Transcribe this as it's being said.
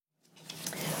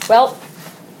Well,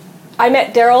 I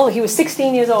met Daryl. He was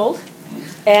 16 years old.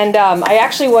 And I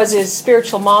actually was his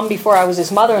spiritual mom before I was his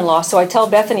mother-in-law. So I tell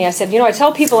Bethany, I said, I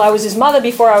tell people I was his mother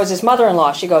before I was his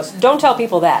mother-in-law. She goes, don't tell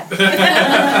people that.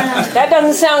 That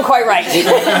doesn't sound quite right.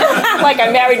 Like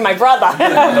I married my brother.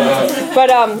 But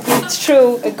it's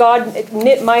true. God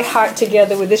knit my heart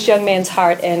together with this young man's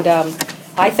heart. And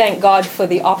I thank God for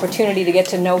the opportunity to get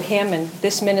to know him and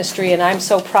this ministry. And I'm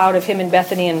so proud of him and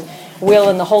Bethany and Will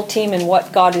and the whole team and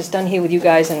what God has done here with you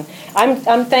guys. And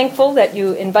I'm thankful that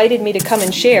you invited me to come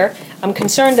and share. I'm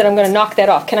concerned that I'm going to knock that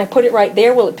off. Can I put it right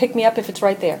there? Will it pick me up if it's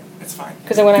right there? That's fine.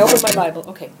 Because when I open my Bible.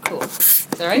 Okay, cool. Is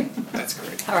that right? That's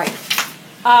great. All right.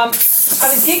 I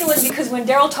was giggling because when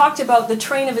Daryl talked about the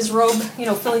train of his robe,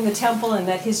 filling the temple and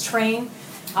that his train,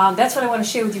 that's what I want to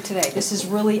share with you today. This is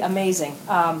really amazing.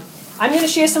 I'm going to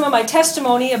share some of my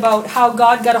testimony about how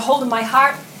God got a hold of my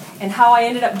heart and how I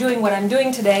ended up doing what I'm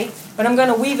doing today. But I'm going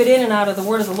to weave it in and out of the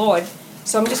Word of the Lord.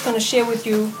 So I'm just going to share with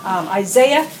you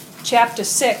Isaiah chapter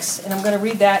 6, and I'm going to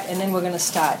read that, and then we're going to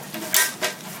start.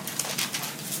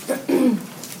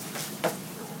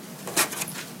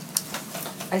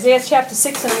 Isaiah chapter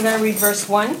 6, and I'm going to read verse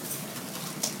 1.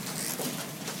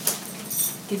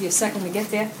 Give you a second to get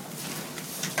there.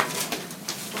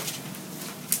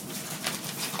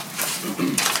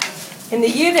 In the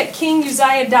year that King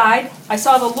Uzziah died, I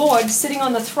saw the Lord sitting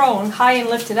on the throne, high and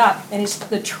lifted up, and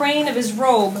the train of his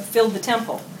robe filled the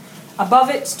temple. Above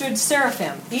it stood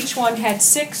seraphim. Each one had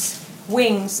 6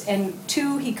 wings, and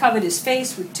 2 he covered his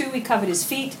face, with 2 he covered his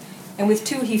feet, and with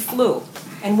 2 he flew.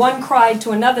 And one cried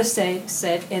to another,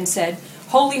 said,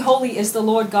 Holy, holy is the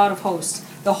Lord God of hosts.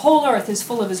 The whole earth is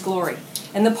full of his glory.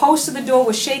 And the post of the door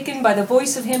was shaken by the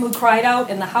voice of him who cried out,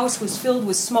 and the house was filled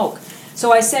with smoke.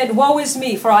 So I said, Woe is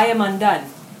me, for I am undone,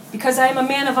 because I am a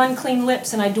man of unclean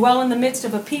lips, and I dwell in the midst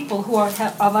of a people who are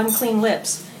of unclean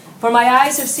lips. For my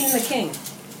eyes have seen the King,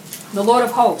 the Lord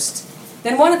of hosts.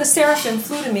 Then one of the seraphim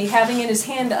flew to me, having in his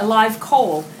hand a live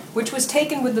coal, which was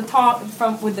taken with the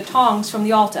tongs from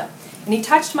the altar. And he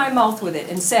touched my mouth with it,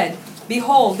 and said,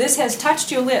 Behold, this has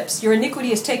touched your lips, your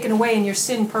iniquity is taken away, and your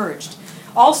sin purged.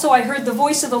 Also I heard the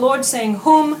voice of the Lord saying,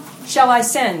 Whom shall I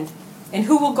send, and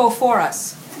who will go for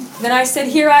us? Then I said,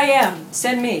 Here I am,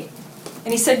 send me.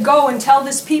 And he said, Go and tell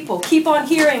this people, keep on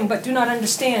hearing, but do not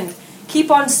understand. Keep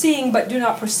on seeing, but do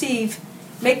not perceive.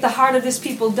 Make the heart of this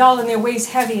people dull and their ways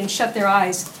heavy, and shut their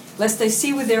eyes, lest they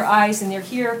see with their eyes and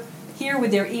hear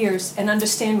with their ears, and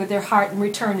understand with their heart, and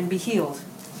return and be healed.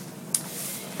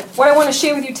 What I want to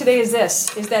share with you today is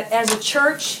this, is that as a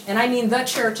church, and I mean the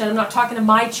church, and I'm not talking to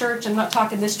my church, I'm not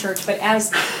talking this church, but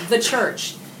as the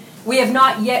church, we have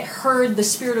not yet heard the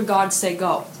Spirit of God say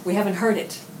go. We haven't heard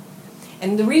it.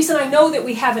 And the reason I know that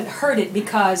we haven't heard it,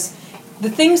 because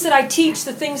the things that I teach,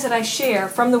 the things that I share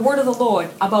from the Word of the Lord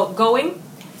about going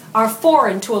are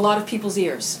foreign to a lot of people's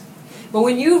ears. But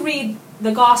when you read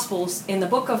the Gospels in the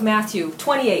book of Matthew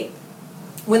 28,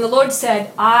 when the Lord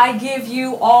said, I give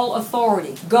you all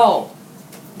authority, go,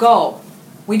 go.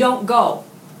 We don't go.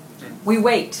 We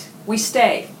wait. We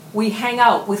stay. We hang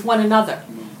out with one another.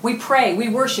 We pray, we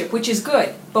worship, which is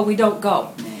good, but we don't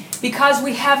go. Because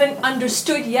we haven't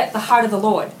understood yet the heart of the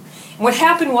Lord. And what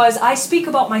happened was, I speak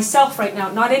about myself right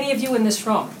now, not any of you in this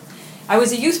room. I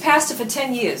was a youth pastor for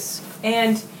 10 years,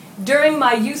 and during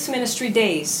my youth ministry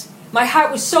days, my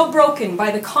heart was so broken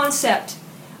by the concept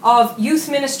of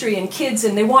youth ministry and kids,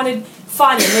 and they wanted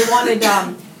fun, and they wanted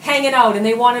hanging out, and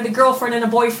they wanted a girlfriend and a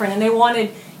boyfriend, and they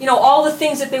wanted, all the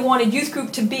things that they wanted youth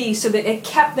group to be, so that it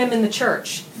kept them in the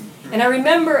church. And I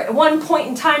remember at one point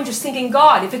in time just thinking,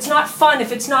 God, if it's not fun,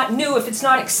 if it's not new, if it's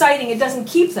not exciting, it doesn't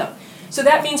keep them. So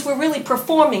that means we're really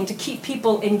performing to keep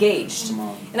people engaged.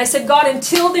 And I said, God,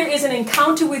 until there is an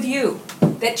encounter with you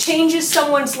that changes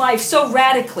someone's life so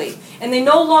radically, and they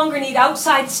no longer need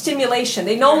outside stimulation,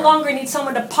 they no longer need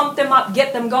someone to pump them up,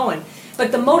 get them going,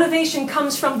 but the motivation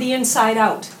comes from the inside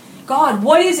out. God,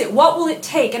 what is it? What will it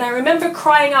take? And I remember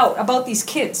crying out about these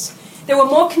kids. They were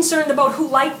more concerned about who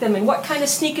liked them and what kind of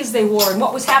sneakers they wore and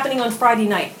what was happening on Friday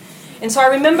night. And so I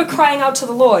remember crying out to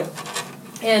the Lord.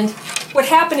 And what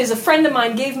happened is a friend of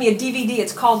mine gave me a DVD.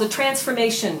 It's called The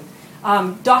Transformation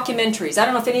Documentaries. I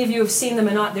don't know if any of you have seen them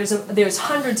or not. There's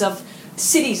hundreds of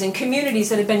cities and communities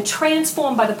that have been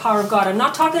transformed by the power of God. I'm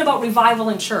not talking about revival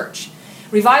in church.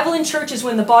 Revival in church is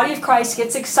when the body of Christ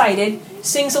gets excited,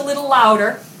 sings a little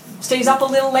louder, stays up a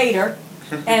little later,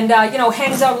 and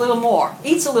hangs out a little more,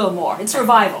 eats a little more. It's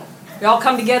revival. We all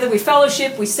come together, we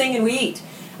fellowship, we sing, and we eat.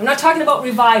 I'm not talking about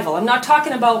revival. I'm not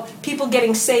talking about people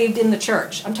getting saved in the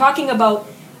church. I'm talking about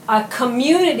a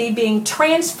community being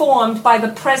transformed by the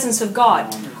presence of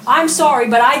God. I'm sorry,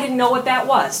 but I didn't know what that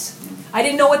was. I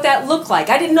didn't know what that looked like.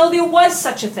 I didn't know there was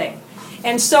such a thing.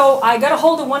 And so I got a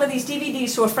hold of one of these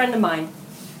DVDs to a friend of mine,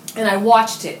 and I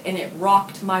watched it, and it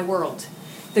rocked my world.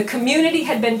 The community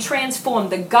had been transformed.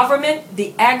 The government,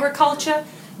 the agriculture,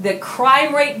 the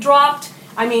crime rate dropped.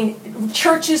 I mean,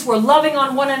 churches were loving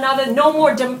on one another. No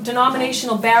more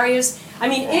denominational barriers. I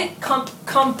mean, it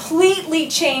completely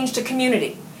changed a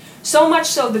community. So much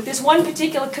so that this one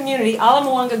particular community,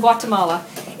 Alamoanga, Guatemala,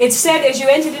 it said as you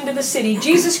entered into the city,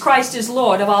 Jesus Christ is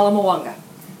Lord of Alamoanga.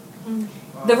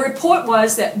 The report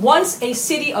was that once a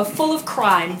city full of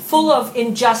crime, full of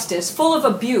injustice, full of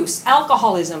abuse,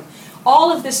 alcoholism,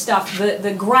 all of this stuff,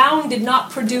 the ground did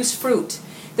not produce fruit.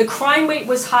 The crime rate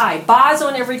was high, bars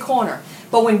on every corner.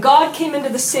 But when God came into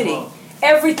the city,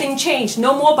 everything changed.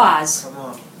 No more bars.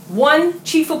 One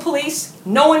chief of police,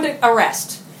 no one to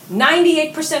arrest.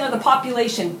 98% of the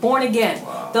population born again.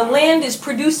 The land is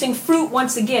producing fruit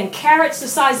once again. Carrots the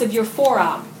size of your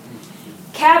forearm.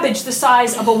 Cabbage the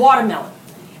size of a watermelon.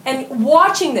 And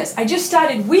watching this, I just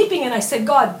started weeping and I said,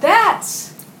 God,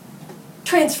 that's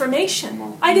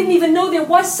transformation. I didn't even know there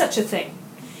was such a thing.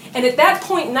 And at that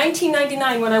point in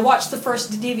 1999, when I watched the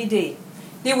first DVD,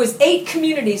 there was 8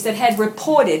 communities that had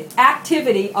reported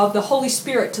activity of the Holy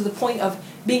Spirit to the point of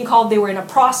being called, they were in a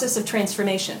process of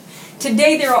transformation.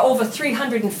 Today there are over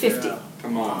 350. Yeah,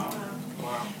 come on.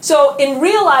 So in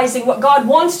realizing what God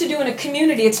wants to do in a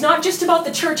community, it's not just about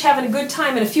the church having a good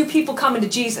time and a few people coming to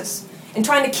Jesus and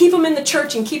trying to keep them in the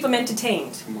church and keep them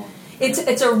entertained.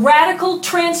 It's a radical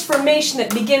transformation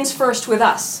that begins first with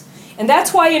us. And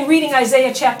that's why in reading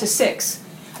Isaiah chapter 6,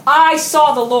 I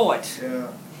saw the Lord,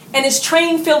 and his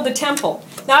train filled the temple.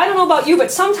 Now I don't know about you,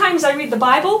 but sometimes I read the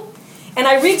Bible, and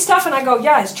I read stuff and I go,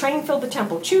 yeah, his train filled the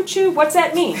temple. Choo-choo, what's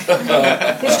that mean?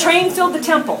 His train filled the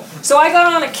temple. So I got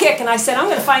on a kick and I said, I'm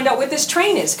going to find out what this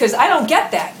train is, because I don't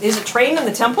get that. Is a train in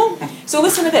the temple? So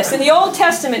listen to this. In the Old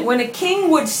Testament, when a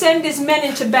king would send his men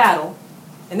into battle,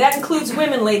 and that includes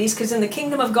women, ladies, because in the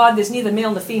kingdom of God there's neither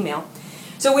male nor female.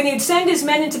 So when he'd send his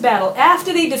men into battle,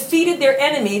 after they defeated their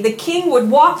enemy, the king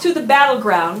would walk through the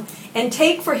battleground and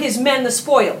take for his men the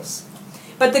spoils.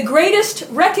 But the greatest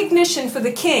recognition for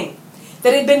the king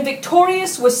that had been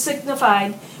victorious was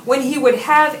signified when he would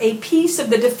have a piece of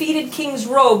the defeated king's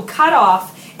robe cut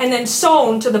off and then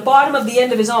sewn to the bottom of the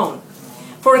end of his own.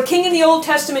 For a king in the Old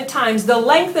Testament times, the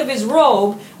length of his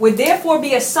robe would therefore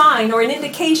be a sign or an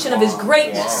indication of his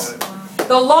greatness.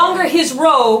 The longer his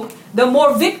robe, the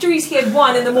more victories he had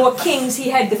won and the more kings he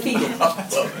had defeated.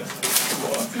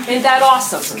 Isn't that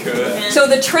awesome? So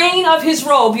the train of his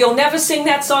robe, you'll never sing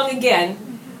that song again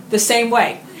the same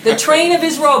way. The train of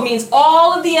his robe means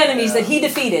all of the enemies that he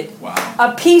defeated.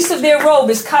 A piece of their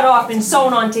robe is cut off and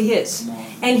sewn onto his.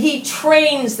 And he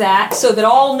trains that so that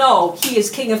all know he is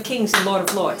King of Kings and Lord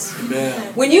of Lords.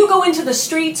 Amen. When you go into the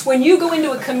streets, when you go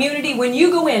into a community, when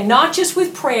you go in, not just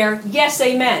with prayer, yes,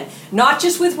 amen. Not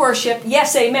just with worship,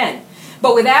 yes, amen.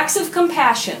 But with acts of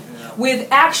compassion, with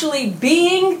actually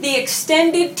being the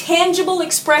extended, tangible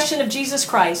expression of Jesus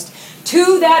Christ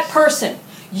to that person.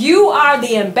 You are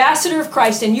the ambassador of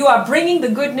Christ and you are bringing the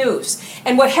good news.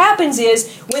 And what happens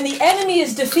is when the enemy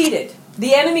is defeated,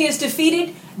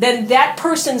 then that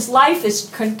person's life is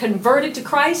converted to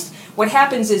Christ. What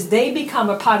happens is they become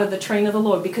a part of the train of the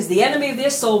Lord because the enemy of their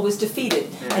soul was defeated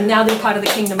and now they're part of the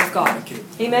kingdom of God.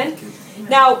 Amen?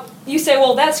 Now, you say,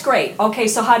 well, that's great. Okay,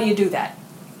 so how do you do that?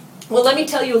 Well, let me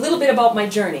tell you a little bit about my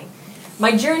journey.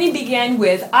 My journey began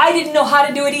with, I didn't know how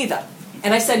to do it either.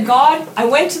 And I said, God, I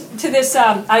went to this,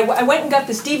 I went and got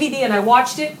this DVD and I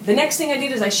watched it. The next thing I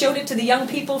did is I showed it to the young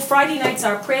people. Friday nights,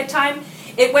 our prayer time.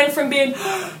 It went from being,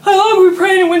 how long are we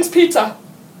praying and when's pizza?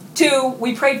 To,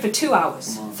 we prayed for 2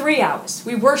 hours, 3 hours.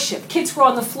 We worshiped. Kids were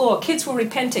on the floor. Kids were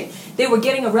repenting. They were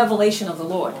getting a revelation of the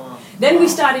Lord. Then we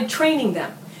started training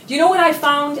them. Do you know what I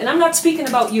found? And I'm not speaking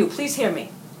about you. Please hear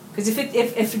me. Because if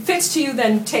it fits to you,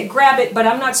 then grab it. But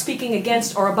I'm not speaking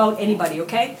against or about anybody,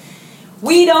 okay?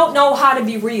 We don't know how to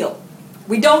be real.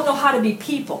 We don't know how to be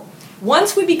people.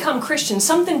 Once we become Christians,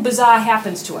 something bizarre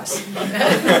happens to us.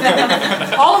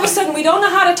 All of a sudden, we don't know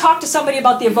how to talk to somebody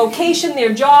about their vocation,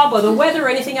 their job, or the weather, or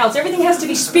anything else. Everything has to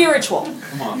be spiritual.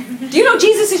 Do you know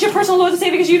Jesus is your personal Lord and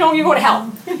Savior because you don't, you go to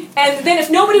hell? And then if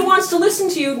nobody wants to listen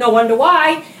to you, no wonder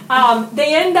why,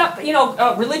 they end up,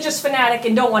 a religious fanatic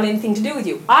and don't want anything to do with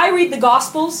you. I read the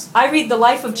Gospels. I read the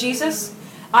life of Jesus.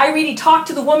 I read he talked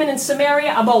to the woman in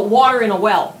Samaria about water in a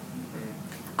well.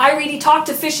 I read he talked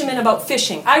to fishermen about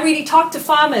fishing. I read he talked to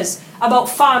farmers about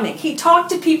farming. He talked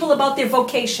to people about their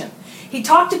vocation. He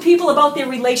talked to people about their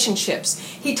relationships.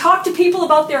 He talked to people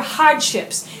about their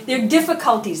hardships, their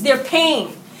difficulties, their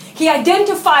pain. He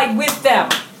identified with them.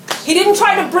 He didn't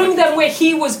try to bring them where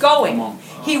he was going.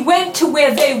 He went to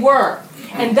where they were.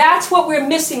 And that's what we're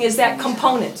missing, is that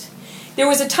component. There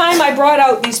was a time I brought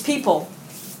out these people.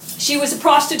 She was a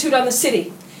prostitute on the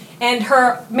city. And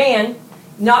her man,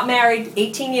 not married,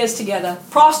 18 years together,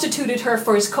 prostituted her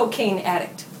for his cocaine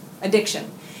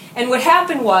addiction. And what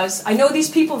happened was, I know these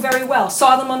people very well,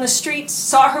 saw them on the streets,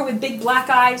 saw her with big black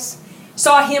eyes,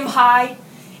 saw him high.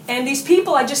 And these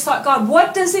people, I just thought, God,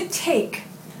 what does it take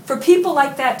for people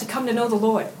like that to come to know the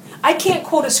Lord? I can't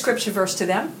quote a scripture verse to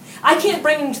them. I can't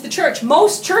bring them to the church.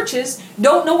 Most churches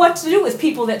don't know what to do with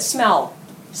people that smell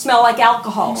like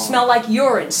alcohol, smell like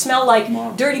urine, smell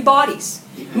like dirty bodies.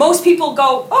 Most people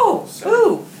go, oh,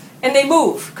 ooh, and they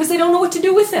move because they don't know what to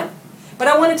do with them. But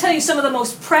I want to tell you, some of the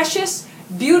most precious,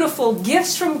 beautiful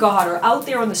gifts from God are out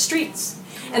there on the streets.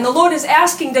 And the Lord is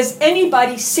asking, does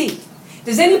anybody see?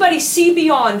 Does anybody see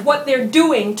beyond what they're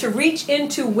doing to reach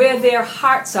into where their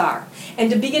hearts are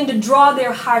and to begin to draw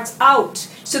their hearts out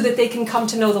so that they can come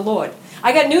to know the Lord?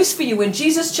 I got news for you. When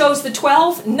Jesus chose the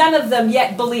 12, none of them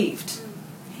yet believed.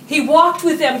 He walked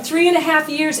with them 3.5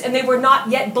 years and they were not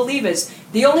yet believers.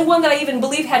 The only one that I even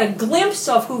believe had a glimpse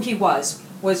of who he was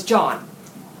John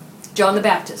the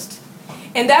Baptist.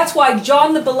 And that's why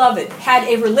John the Beloved had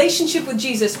a relationship with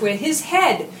Jesus where his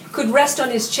head could rest on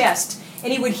his chest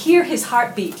and he would hear his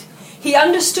heartbeat. He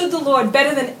understood the Lord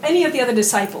better than any of the other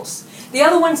disciples. The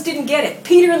other ones didn't get it.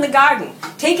 Peter in the garden,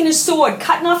 taking his sword,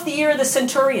 cutting off the ear of the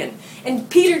centurion.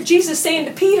 And Jesus saying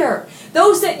to Peter,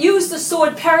 those that use the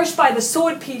sword perish by the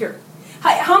sword, Peter.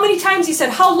 How many times he said,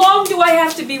 how long do I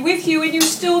have to be with you and you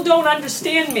still don't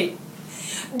understand me?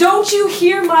 Don't you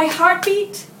hear my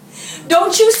heartbeat?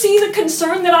 Don't you see the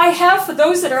concern that I have for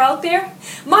those that are out there?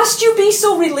 Must you be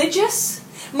so religious?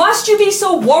 Must you be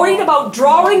so worried about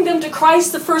drawing them to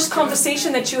Christ the first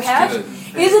conversation that you have?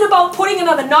 Is it about putting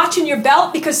another notch in your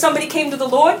belt because somebody came to the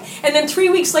Lord and then 3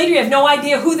 weeks later you have no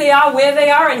idea who they are, where they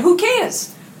are, and who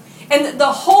cares? And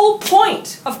the whole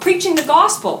point of preaching the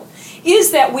gospel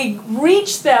is that we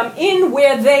reach them in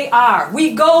where they are.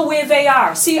 We go where they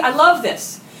are. See, I love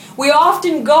this. We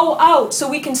often go out so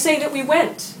we can say that we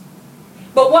went.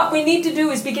 But what we need to do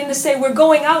is begin to say we're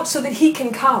going out so that he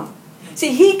can come.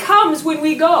 See, he comes when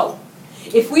we go.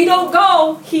 If we don't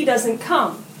go, he doesn't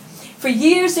come. For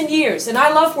years and years, and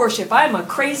I love worship. I am a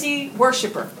crazy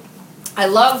worshiper. I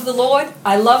love the Lord.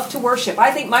 I love to worship.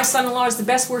 I think my son-in-law is the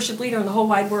best worship leader in the whole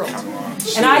wide world.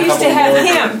 And I used to have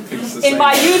him in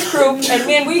my youth group, and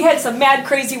man, we had some mad,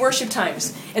 crazy worship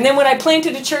times. And then when I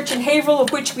planted a church in Haverhill,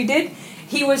 of which we did,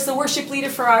 he was the worship leader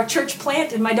for our church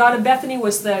plant, and my daughter Bethany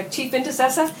was the chief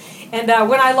intercessor. And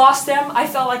when I lost them, I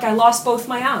felt like I lost both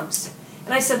my arms.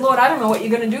 And I said, Lord, I don't know what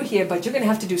you're going to do here, but you're going to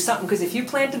have to do something, because if you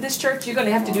planted this church, you're going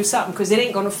to have to do something, because it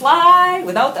ain't going to fly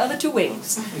without the other two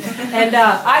wings. And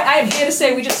I am here to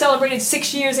say we just celebrated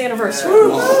 6 years anniversary.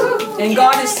 And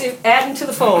God is adding to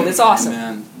the fold. It's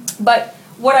awesome. But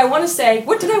what I want to say,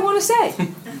 what did I want to say?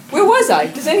 Where was I?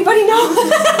 Does anybody know?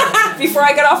 Before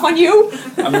I got off on you?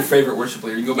 I'm your favorite worship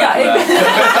leader. You can go back to that.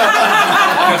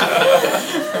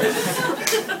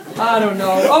 I don't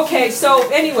know. Okay, so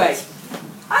anyway.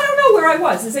 I don't know where I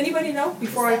was. Does anybody know?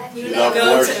 Before I... You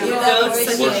go so he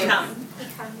comes. He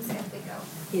comes if we go.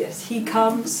 Yes, he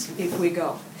comes if we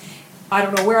go. I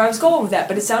don't know where I was going with that,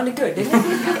 but it sounded good, didn't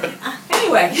it?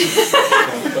 Anyway.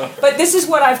 But this is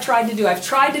what I've tried to do. I've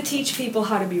tried to teach people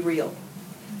how to be real.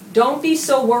 Don't be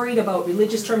so worried about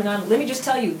religious terminology. Let me just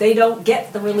tell you, they don't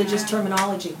get the religious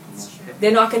terminology.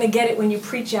 They're not going to get it when you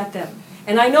preach at them.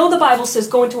 And I know the Bible says,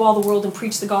 go into all the world and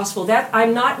preach the gospel.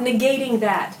 I'm not negating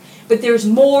that. But there's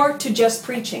more to just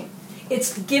preaching.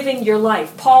 It's giving your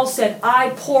life. Paul said, I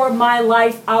pour my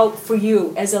life out for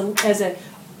you as a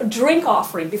drink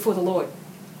offering before the Lord.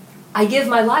 I give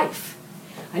my life.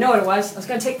 I know what it was. I was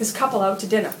going to take this couple out to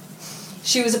dinner.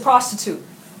 She was a prostitute,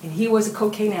 and he was a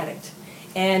cocaine addict.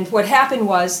 And what happened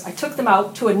was, I took them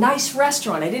out to a nice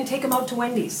restaurant. I didn't take them out to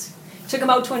Wendy's. I took them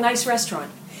out to a nice restaurant.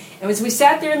 And as we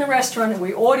sat there in the restaurant, and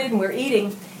we ordered, and we're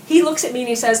eating, he looks at me and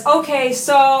he says, okay,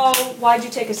 so why'd you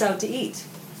take us out to eat?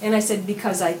 And I said,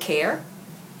 because I care.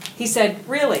 He said,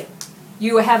 really?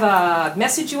 You have a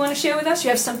message you want to share with us? You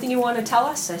have something you want to tell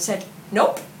us? I said,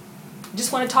 nope. I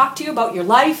just want to talk to you about your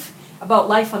life, about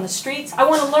life on the streets. I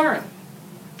want to learn.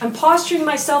 I'm posturing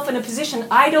myself in a position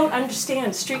I don't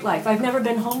understand street life. I've never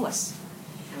been homeless.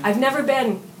 I've never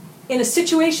been in a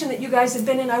situation that you guys have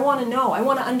been in. I want to know. I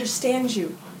want to understand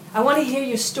you. I want to hear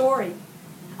your story.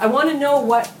 I want to know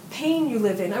what pain you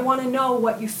live in. I want to know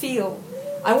what you feel.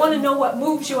 I want to know what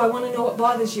moves you. I want to know what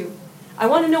bothers you. I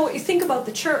want to know what you think about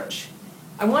the church.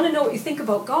 I want to know what you think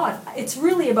about God. It's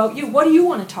really about you. What do you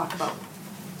want to talk about?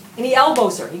 And he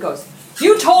elbows her. He goes,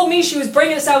 You told me she was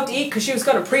bringing us out to eat because she was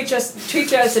going to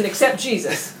teach us and accept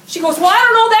Jesus. She goes, well, I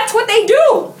don't know, that's what they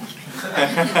do.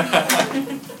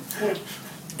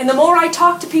 And the more I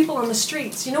talk to people on the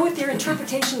streets, you know what their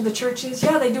interpretation of the church is?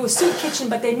 Yeah, they do a soup kitchen,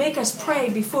 but they make us pray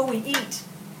before we eat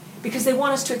because they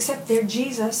want us to accept their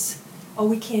Jesus. Oh,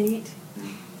 we can't eat.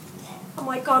 I'm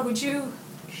like, God, would you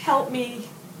help me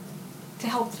to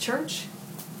help the church?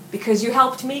 Because you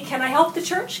helped me, can I help the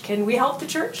church? Can we help the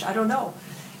church? I don't know.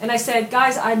 And I said,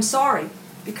 guys, I'm sorry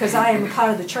because I am a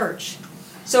part of the church.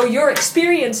 So your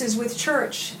experiences with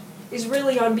church is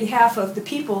really on behalf of the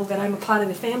people that I'm a part of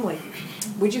the family.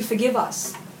 Would you forgive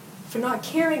us for not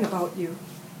caring about you,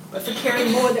 but for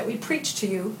caring more that we preached to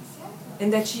you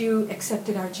and that you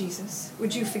accepted our Jesus?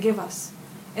 Would you forgive us?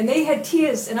 And they had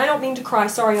tears, and I don't mean to cry.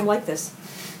 Sorry, I'm like this.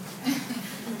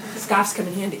 The scarves come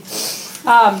in handy.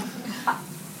 I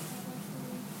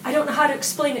don't know how to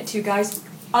explain it to you guys,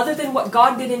 other than what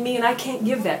God did in me, and I can't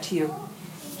give that to you.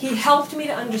 He helped me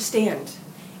to understand.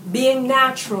 Being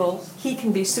natural, He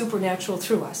can be supernatural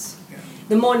through us.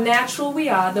 The more natural we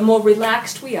are, the more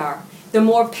relaxed we are, the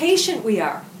more patient we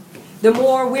are, the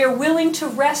more we're willing to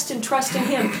rest and trust in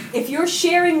Him. If you're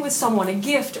sharing with someone a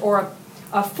gift or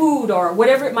a food or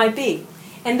whatever it might be,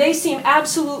 and they seem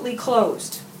absolutely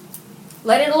closed,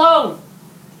 let it alone.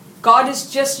 God is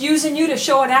just using you to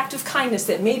show an act of kindness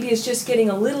that maybe is just getting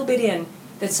a little bit in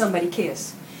that somebody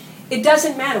cares. It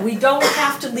doesn't matter. We don't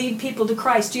have to lead people to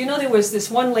Christ. Do you know there was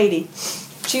this one lady,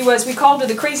 we called her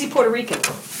the crazy Puerto Rican,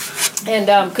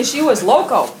 and because she was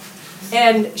loco,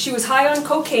 and she was high on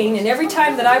cocaine, and every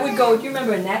time that I would go, do you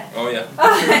remember Annette? Oh, yeah.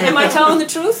 Am I telling the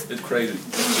truth? It's crazy.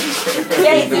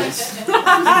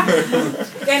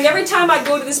 And every time I'd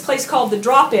go to this place called the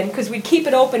Drop-In, because we'd keep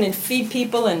it open and feed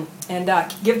people and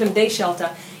give them day shelter,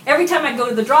 every time I'd go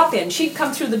to the Drop-In, she'd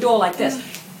come through the door like this.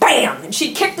 Bam! And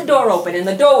she'd kick the door open, and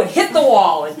the door would hit the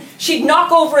wall, and she'd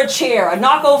knock over a chair, or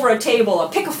knock over a table, or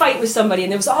pick a fight with somebody,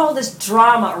 and there was all this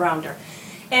drama around her.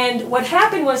 And what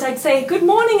happened was I'd say, good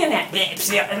morning, Annette,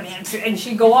 and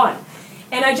she'd go on.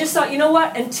 And I just thought, you know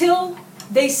what, until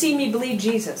they see me believe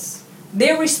Jesus,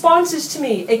 their responses to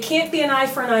me, it can't be an eye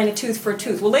for an eye and a tooth for a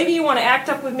tooth. Well, lady, you want to act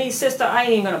up with me, sister, I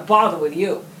ain't going to bother with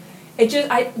you.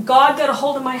 God got a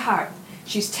hold of my heart.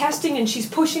 She's testing and she's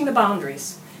pushing the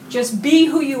boundaries. Just be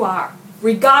who you are,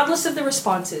 regardless of the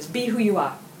responses. Be who you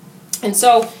are. And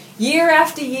so, year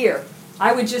after year,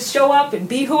 I would just show up and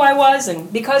be who I was,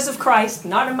 and because of Christ,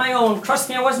 not on my own. Trust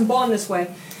me, I wasn't born this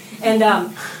way. And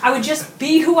I would just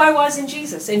be who I was in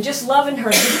Jesus, and just loving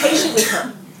her and be patient with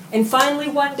her. And finally,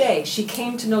 one day, she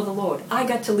came to know the Lord. I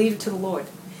got to lead her to the Lord.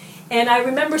 And I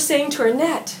remember saying to her,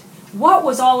 Annette, what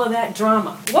was all of that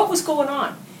drama? What was going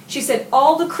on? She said,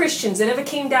 all the Christians that ever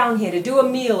came down here to do a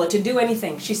meal or to do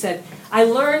anything, she said, I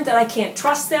learned that I can't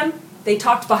trust them. They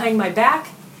talked behind my back.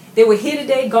 They were here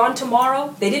today, gone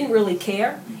tomorrow. They didn't really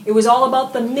care. It was all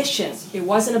about the mission. It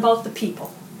wasn't about the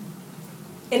people.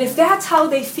 And if that's how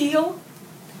they feel,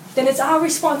 then it's our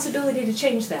responsibility to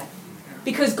change that.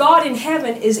 Because God in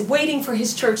heaven is waiting for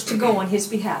His church to go on His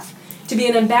behalf, to be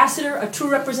an ambassador, a true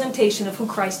representation of who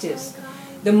Christ is.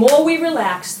 The more we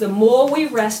relax, the more we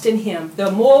rest in Him, the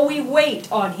more we wait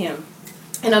on Him.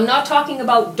 And I'm not talking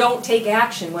about don't take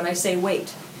action when I say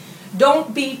wait.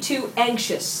 Don't be too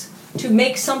anxious to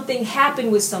make something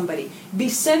happen with somebody. Be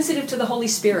sensitive to the Holy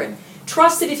Spirit.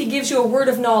 Trust that if He gives you a word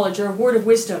of knowledge or a word of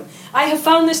wisdom. I have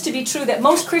found this to be true, that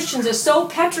most Christians are so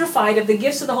petrified of the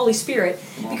gifts of the Holy Spirit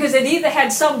because they've either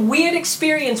had some weird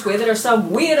experience with it or some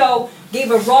weirdo gave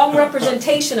a wrong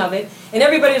representation of it, and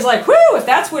everybody's like, whoo, if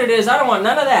that's what it is, I don't want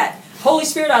none of that. Holy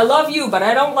Spirit, I love you, but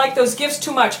I don't like those gifts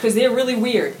too much because they're really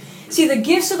weird. See, the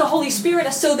gifts of the Holy Spirit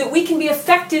are so that we can be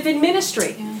effective in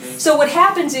ministry. So what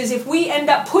happens is if we end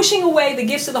up pushing away the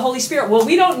gifts of the Holy Spirit, well,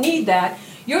 we don't need that.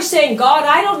 You're saying, God,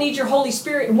 I don't need your Holy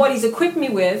Spirit and what He's equipped me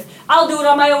with. I'll do it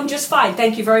on my own just fine.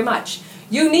 Thank you very much.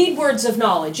 You need words of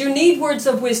knowledge. You need words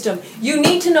of wisdom. You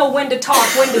need to know when to talk,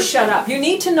 when to shut up. You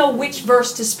need to know which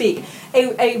verse to speak.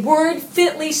 A word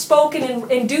fitly spoken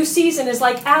in due season is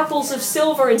like apples of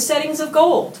silver in settings of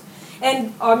gold.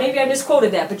 Or maybe I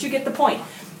misquoted that, but you get the point.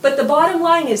 But the bottom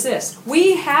line is this.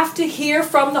 We have to hear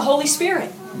from the Holy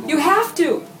Spirit. You have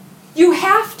to. You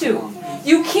have to.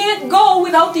 You can't go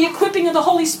without the equipping of the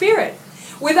Holy Spirit.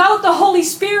 Without the Holy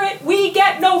Spirit, we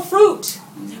get no fruit.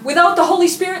 Without the Holy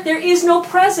Spirit, there is no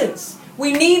presence.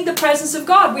 We need the presence of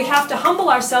God. We have to humble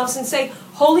ourselves and say,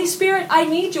 Holy Spirit, I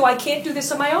need you. I can't do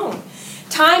this on my own.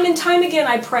 Time and time again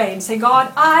I pray and say,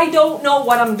 God, I don't know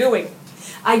what I'm doing.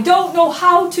 I don't know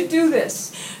how to do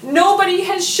this. Nobody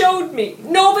has showed me.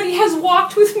 Nobody has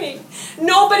walked with me.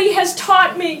 Nobody has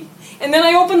taught me. And then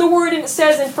I open the Word and it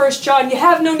says in 1 John, you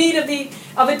have no need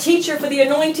of a teacher, for the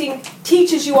anointing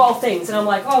teaches you all things. And I'm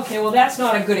like, okay, well that's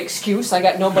not a good excuse. I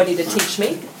got nobody to teach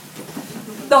me.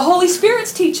 The Holy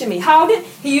Spirit's teaching me. How did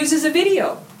He uses a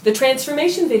video, the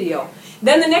transformation video.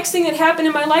 Then the next thing that happened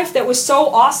in my life that was so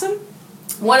awesome,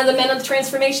 one of the men on the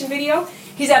transformation video,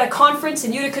 he's at a conference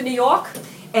in Utica, New York,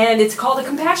 and it's called a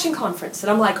Compassion Conference.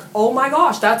 And I'm like, oh my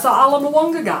gosh, that's the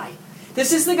Alamawanga guy.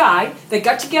 This is the guy that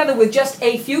got together with just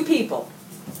a few people.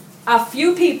 A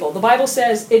few people. The Bible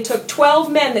says it took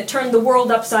 12 men that turned the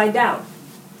world upside down.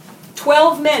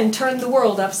 12 men turned the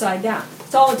world upside down.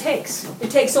 That's all it takes. It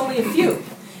takes only a few.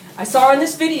 I saw in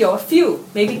this video a few,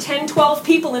 maybe 10, 12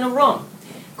 people in a room,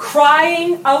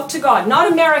 crying out to God.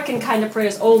 Not American kind of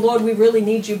prayers. Oh, Lord, we really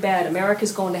need you bad.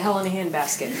 America's going to hell in a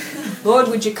handbasket. Lord,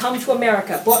 would you come to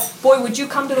America? Boy, would you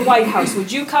come to the White House?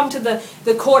 Would you come to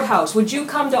the courthouse? Would you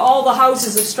come to all the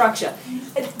houses of structure?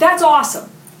 That's awesome.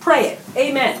 Pray it.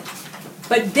 Amen.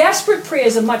 But desperate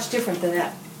prayers are much different than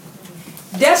that.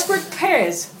 Desperate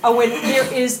prayers are when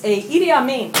there is a Idi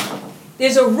Amin.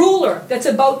 There's a ruler that's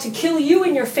about to kill you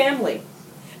and your family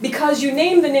because you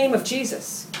name the name of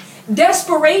Jesus.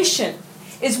 Desperation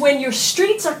is when your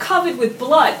streets are covered with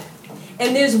blood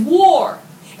and there's war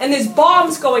and there's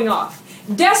bombs going off.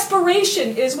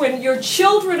 Desperation is when your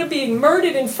children are being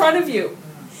murdered in front of you.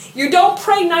 You don't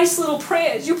pray nice little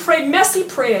prayers. You pray messy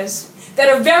prayers that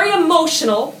are very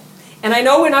emotional. And I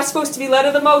know we're not supposed to be led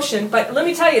of emotion, but let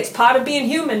me tell you, it's part of being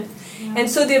human. And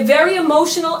so they're very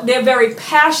emotional, they're very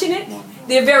passionate,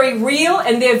 they're very real,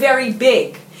 and they're very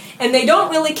big. And they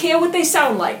don't really care what they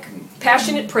sound like.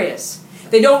 Passionate prayers.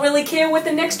 They don't really care what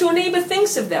the next door neighbor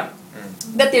thinks of them.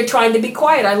 That they're trying to be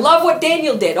quiet. I love what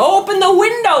Daniel did. Open the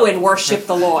window and worship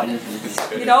the Lord.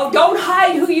 You know, don't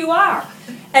hide who you are.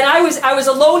 And I was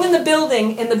alone in the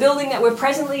building that we're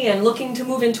presently in, looking to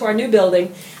move into our new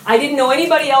building. I didn't know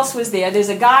anybody else was there. There's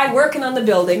a guy working on the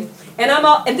building,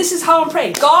 and this is how I'm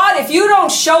praying. God, if you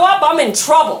don't show up, I'm in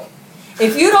trouble.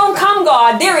 If you don't come,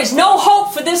 God, there is no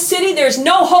hope for this city. There's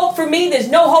no hope for me. There's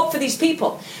no hope for these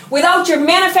people. Without your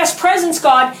manifest presence,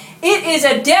 God, it is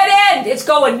a dead end. It's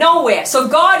going nowhere. So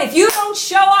God, if you don't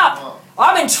show up,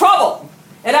 I'm in trouble.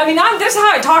 And I mean, this is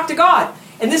how I talk to God.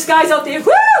 And this guy's out there,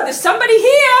 whoo, there's somebody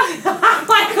here. I'm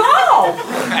like, oh,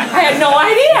 I had no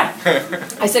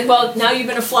idea. I said, well, now you've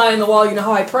been a fly on the wall. You know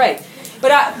how I pray.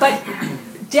 But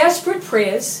desperate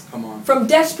prayers from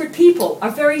desperate people are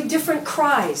very different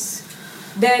cries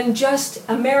than just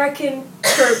American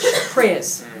church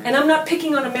prayers. And I'm not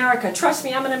picking on America. Trust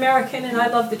me, I'm an American and I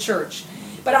love the church.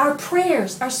 But our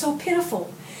prayers are so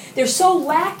pitiful. They're so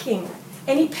lacking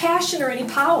any passion or any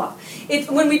power.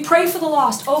 When we pray for the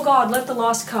lost, oh God, let the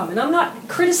lost come. And I'm not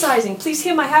criticizing. Please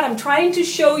hear my heart. I'm trying to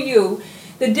show you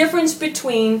the difference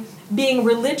between being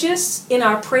religious in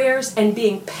our prayers and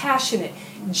being passionate.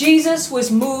 Jesus was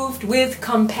moved with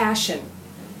compassion.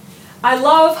 I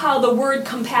love how the word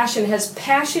compassion has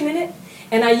passion in it.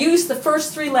 And I use the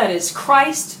first three letters,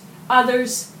 Christ,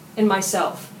 others, and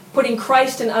myself. Putting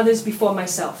Christ and others before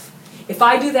myself. If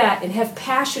I do that and have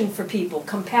passion for people,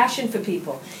 compassion for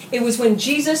people, it was when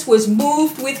Jesus was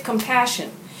moved with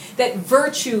compassion that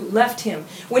virtue left him.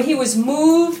 When he was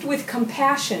moved with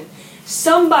compassion,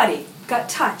 somebody got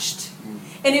touched.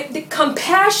 And the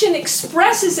compassion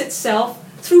expresses itself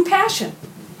through passion.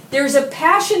 There is a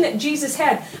passion that Jesus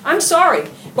had. I'm sorry,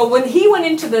 but when he went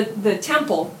into the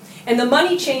temple and the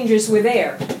money changers were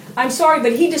there, I'm sorry,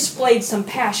 but he displayed some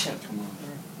passion.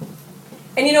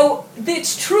 And you know,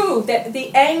 it's true that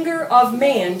the anger of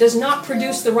man does not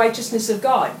produce the righteousness of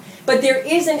God. But there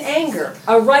is an anger,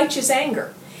 a righteous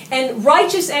anger. And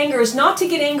righteous anger is not to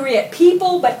get angry at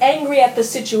people, but angry at the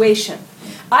situation.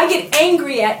 I get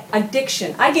angry at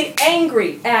addiction. I get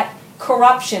angry at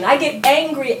corruption. I get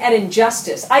angry at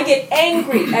injustice. I get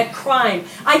angry at crime.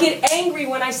 I get angry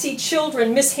when I see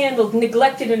children mishandled,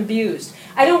 neglected, and abused.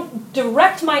 I don't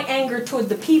direct my anger toward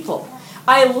the people.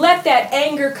 I let that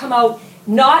anger come out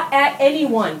not at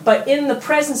anyone, but in the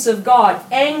presence of God,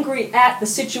 angry at the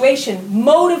situation,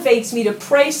 motivates me to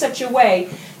pray such a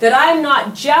way that I'm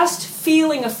not just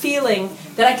feeling a feeling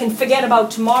that I can forget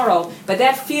about tomorrow, but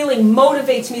that feeling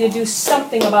motivates me to do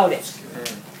something about it.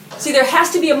 See, there has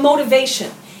to be a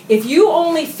motivation. If you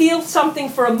only feel something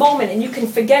for a moment and you can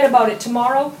forget about it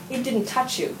tomorrow, it didn't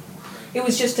touch you. It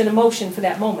was just an emotion for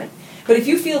that moment. But if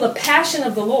you feel the passion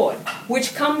of the Lord,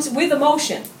 which comes with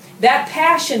emotion, that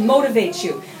passion motivates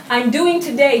you. I'm doing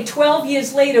today, 12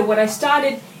 years later, what I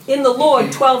started in the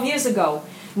Lord 12 years ago.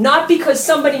 Not because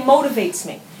somebody motivates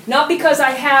me. Not because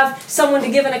I have someone to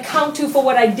give an account to for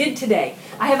what I did today.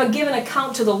 I have a given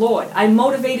account to the Lord. I'm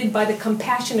motivated by the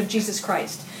compassion of Jesus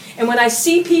Christ. And when I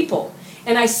see people,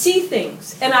 and I see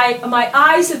things, and my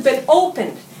eyes have been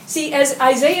opened. See, as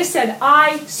Isaiah said,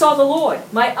 I saw the Lord.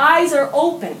 My eyes are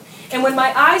open. And when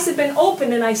my eyes have been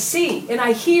opened and I see, and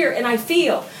I hear, and I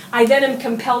feel, I then am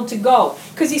compelled to go.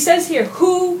 Because he says here,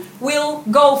 who will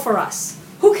go for us?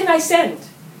 Who can I send?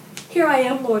 Here I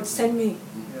am, Lord, send me.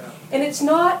 Yeah. And it's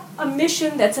not a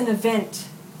mission that's an event.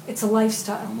 It's a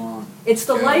lifestyle. Come on. It's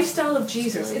the lifestyle of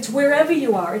Jesus. It's wherever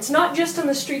you are. It's not just on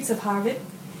the streets of Harvard.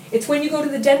 It's when you go to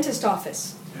the dentist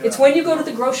office. Yeah. It's when you go to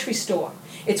the grocery store.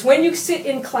 It's when you sit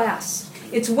in class.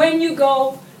 It's when you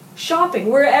go shopping,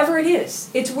 wherever it is.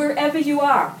 It's wherever you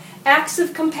are. Acts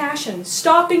of compassion,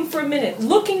 stopping for a minute,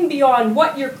 looking beyond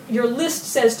what your list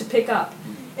says to pick up,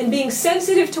 and being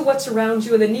sensitive to what's around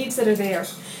you and the needs that are there.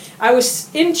 I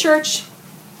was in church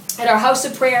at our house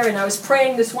of prayer, and I was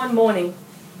praying this one morning.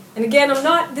 And again,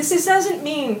 this doesn't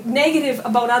mean negative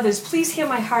about others. Please hear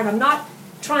my heart. I'm not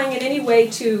trying in any way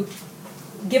to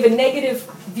give a negative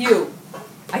view.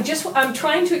 I'm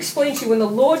trying to explain to you, when the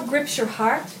Lord grips your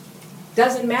heart,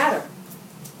 doesn't matter.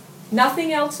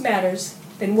 Nothing else matters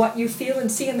than what you feel and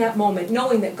see in that moment,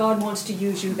 knowing that God wants to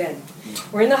use you then.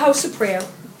 We're in the house of prayer.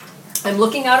 I'm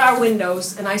looking out our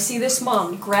windows, and I see this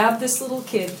mom grab this little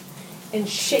kid and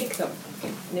shake them.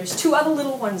 And there's 2 other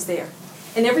little ones there.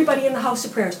 And everybody in the house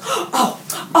of prayer is, oh.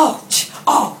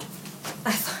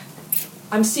 I thought,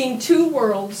 I'm seeing 2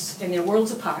 worlds, and they're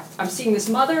worlds apart. I'm seeing this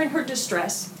mother in her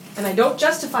distress, and I don't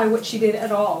justify what she did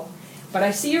at all. But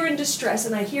I see her in distress,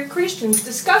 and I hear Christians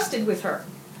disgusted with her.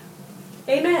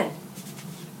 Amen.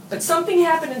 But something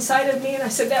happened inside of me, and I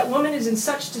said, that woman is in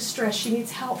such distress, she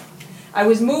needs help. I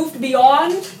was moved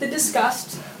beyond the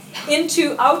disgust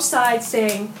into outside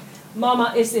saying,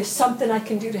 Mama, is there something I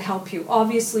can do to help you?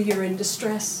 Obviously, you're in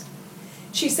distress.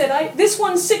 She said, this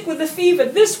one's sick with a fever,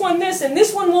 this one this, and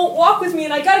this one won't walk with me,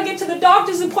 and I got to get to the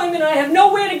doctor's appointment, and I have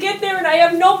nowhere to get there, and I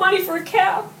have no money for a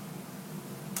cab.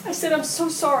 I said, I'm so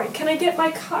sorry. Can I get my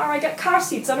car? I got car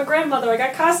seats. I'm a grandmother. I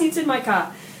got car seats in my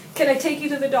car. Can I take you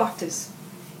to the doctor's?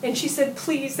 And she said,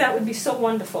 please, that would be so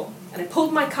wonderful. And I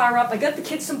pulled my car up. I got the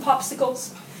kids some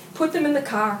popsicles, put them in the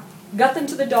car, got them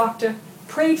to the doctor,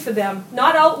 prayed for them,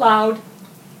 not out loud,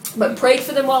 but prayed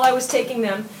for them while I was taking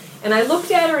them. And I looked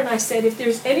at her and I said, if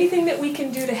there's anything that we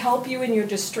can do to help you in your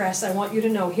distress, I want you to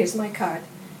know, here's my card.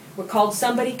 We're called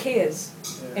Somebody Cares.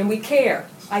 And we care.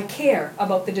 I care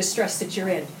about the distress that you're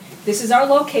in. This is our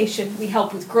location. We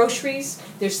help with groceries.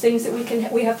 There's things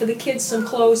that we have for the kids, some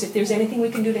clothes, if there's anything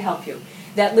we can do to help you.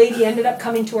 That lady ended up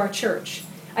coming to our church.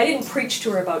 I didn't preach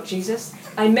to her about Jesus.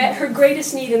 I met her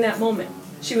greatest need in that moment.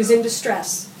 She was in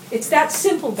distress. It's that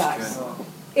simple, guys.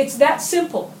 It's that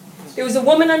simple. There was a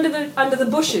woman under the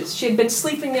bushes. She had been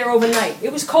sleeping there overnight.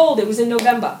 It was cold. It was in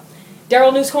November.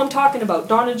 Daryl knows who I'm talking about,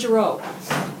 Donna Giroux.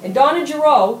 And Donna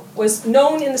Giroux was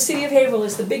known in the city of Haverhill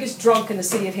as the biggest drunk in the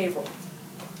city of Haverhill.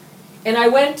 And I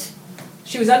went,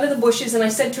 she was under the bushes, and I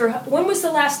said to her, when was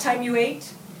the last time you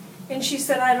ate? And she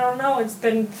said, I don't know. It's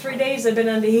been 3 days I've been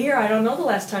under here. I don't know the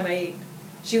last time I ate.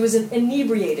 She was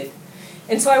inebriated.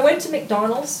 And so I went to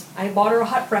McDonald's. I bought her a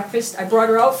hot breakfast. I brought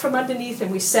her out from underneath,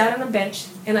 and we sat on a bench,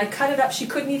 and I cut it up. She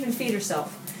couldn't even feed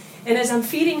herself. And as I'm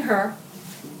feeding her,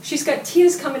 she's got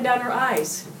tears coming down her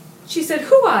eyes. She said,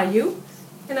 who are you?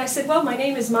 And I said, well, my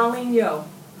name is Marlene Yeo,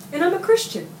 and I'm a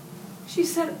Christian. She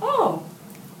said, oh,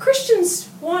 Christians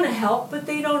want to help, but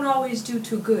they don't always do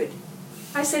too good.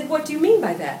 I said, what do you mean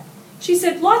by that? She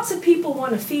said, lots of people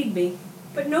want to feed me,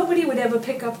 but nobody would ever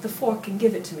pick up the fork and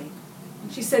give it to me.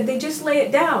 She said, they just lay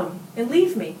it down and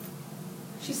leave me.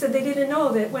 She said, they didn't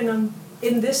know that when I'm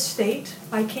in this state,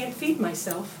 I can't feed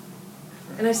myself.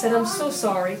 And I said, I'm so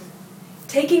sorry.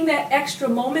 Taking that extra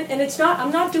moment, and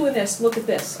I'm not doing this, look at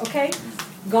this, okay?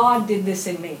 God did this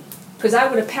in me. Because I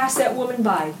would have passed that woman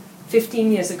by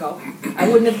 15 years ago. I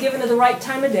wouldn't have given her the right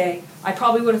time of day. I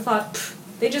probably would have thought,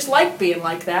 they just like being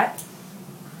like that.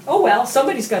 Oh well,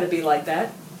 somebody's got to be like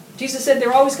that. Jesus said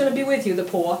they're always going to be with you, the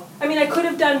poor. I mean, I could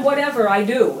have done whatever I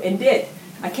do and did.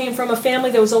 I came from a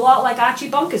family that was a lot like Archie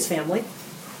Bunker's family.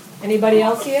 Anybody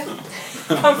else here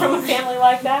come from a family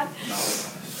like that?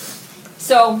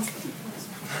 So,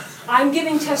 I'm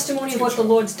giving testimony of what the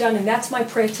Lord's done, and that's my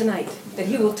prayer tonight, that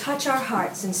He will touch our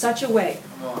hearts in such a way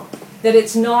that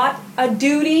it's not a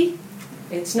duty,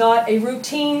 it's not a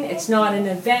routine, it's not an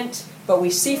event, but we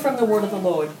see from the word of the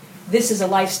Lord, this is a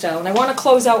lifestyle. And I want to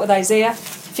close out with Isaiah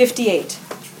 58.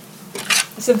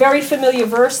 It's a very familiar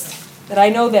verse that I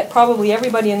know that probably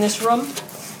everybody in this room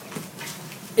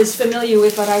is familiar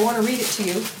with, but I want to read it to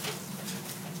you.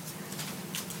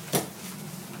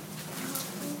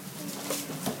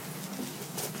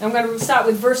 I'm going to start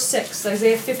with verse 6,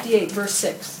 Isaiah 58, verse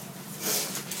 6.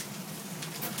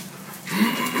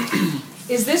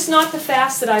 Is this not the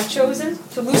fast that I've chosen,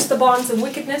 to loose the bonds of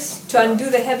wickedness, to undo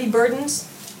the heavy burdens,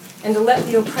 and to let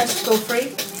the oppressed go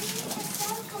free?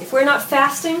 If we're not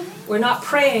fasting, we're not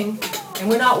praying, and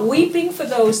we're not weeping for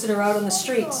those that are out on the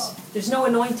streets, there's no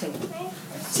anointing.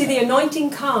 See, the anointing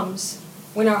comes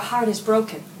when our heart is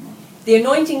broken. The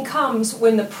anointing comes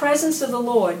when the presence of the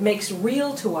Lord makes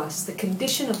real to us the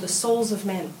condition of the souls of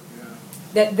men,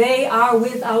 that they are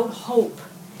without hope.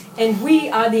 And we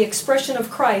are the expression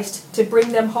of Christ to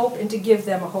bring them hope and to give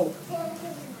them a hope.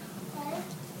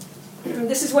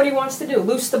 This is what he wants to do.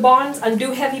 Loose the bonds,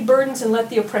 undo heavy burdens, and let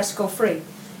the oppressed go free.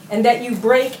 And that you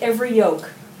break every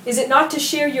yoke. Is it not to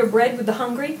share your bread with the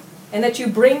hungry, and that you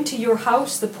bring to your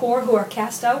house the poor who are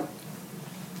cast out?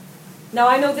 Now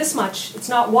I know this much. It's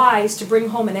not wise to bring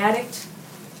home an addict,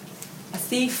 a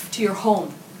thief to your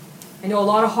home. I know a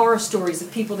lot of horror stories of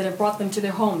people that have brought them to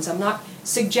their homes. I'm not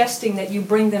suggesting that you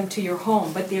bring them to your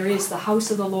home, but there is the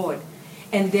house of the Lord.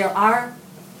 And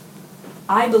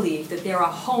I believe that there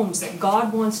are homes that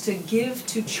God wants to give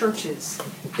to churches,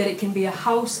 that it can be a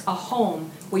house, a home,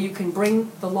 where you can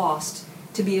bring the lost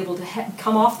to be able to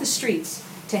come off the streets,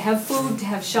 to have food, to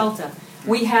have shelter.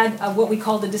 We had what we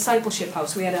called a discipleship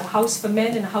house. We had a house for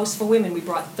men and a house for women. We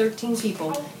brought 13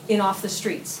 people in off the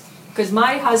streets. Because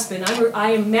my husband,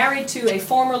 I am married to a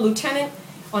former lieutenant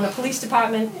on a police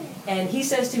department, and he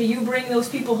says to me, you bring those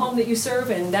people home that you serve,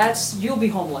 and you'll be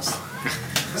homeless.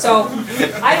 So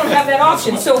I don't have that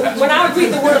option. So when I would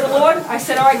read the word of the Lord, I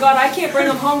said, all right, God, I can't bring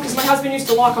them home because my husband used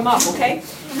to lock them up, okay?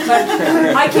 But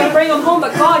I can't bring them home,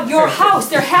 but God, your house,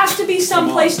 there has to be some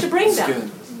place to bring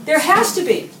them. There has to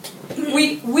be.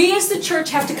 We as the church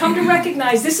have to come to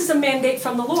recognize this is a mandate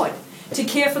from the Lord. To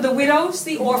care for the widows,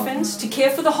 the orphans, to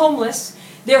care for the homeless,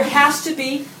 there has to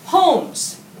be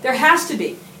homes. There has to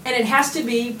be. And it has to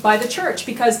be by the church,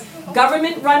 because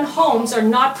government-run homes are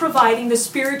not providing the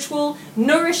spiritual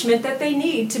nourishment that they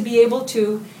need to be able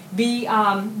to be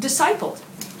discipled.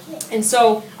 And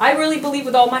so I really believe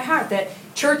with all my heart that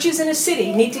churches in a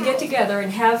city need to get together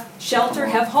and have shelter,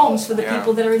 have homes for the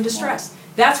people that are in distress.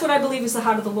 That's what I believe is the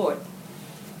heart of the Lord.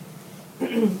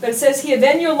 But it says here,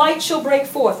 then your light shall break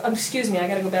forth. Excuse me, I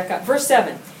got to go back up. Verse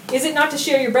 7. Is it not to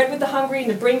share your bread with the hungry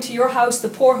and to bring to your house the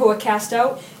poor who are cast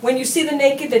out? When you see the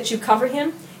naked, that you cover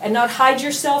him, and not hide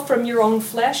yourself from your own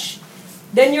flesh?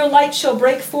 Then your light shall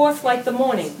break forth like the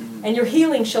morning, and your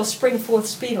healing shall spring forth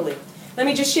speedily. Let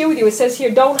me just share with you. It says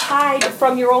here, don't hide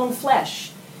from your own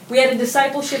flesh. We had a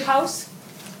discipleship house.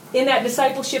 In that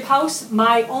discipleship house,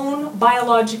 my own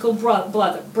biological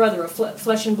brother of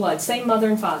flesh and blood, same mother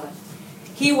and father.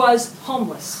 He was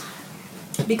homeless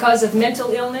because of mental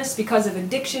illness, because of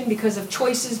addiction, because of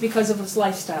choices, because of his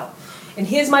lifestyle. And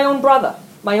here's my own brother.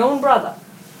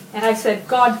 And I said,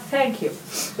 God, thank you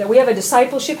that we have a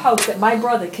discipleship house that my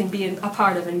brother can be a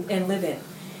part of and live in.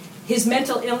 His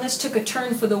mental illness took a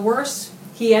turn for the worse.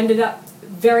 He ended up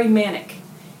very manic.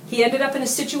 He ended up in a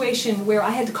situation where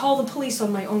I had to call the police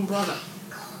on my own brother.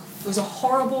 It was a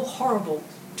horrible, horrible,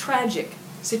 tragic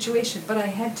situation, but I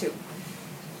had to.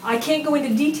 I can't go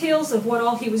into details of what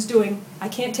all he was doing. I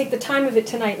can't take the time of it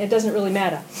tonight, and it doesn't really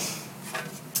matter.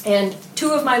 And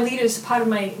two of my leaders, part of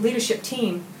my leadership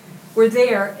team, were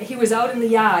there. He was out in the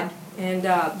yard, and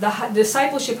the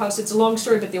discipleship house, it's a long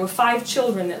story, but there were 5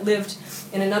 children that lived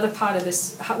in another part of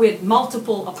this. We had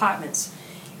multiple apartments.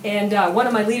 And one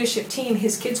of my leadership team,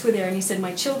 his kids were there, and he said,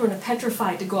 my children are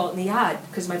petrified to go out in the yard,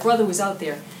 because my brother was out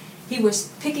there. He was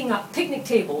picking up picnic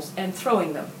tables and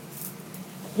throwing them.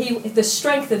 The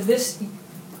strength of this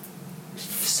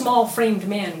small-framed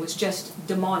man was just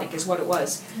demonic, is what it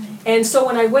was. And so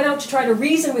when I went out to try to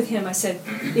reason with him, I said,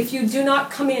 if you do not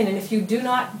come in, and if you do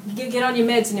not get on your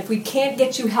meds, and if we can't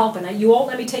get you help, and you won't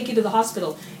let me take you to the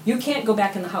hospital, you can't go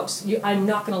back in the house. I'm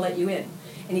not going to let you in.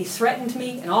 And he threatened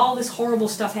me, and all this horrible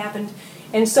stuff happened.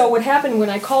 And so what happened when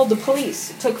I called the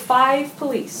police, it took 5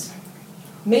 police,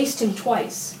 maced him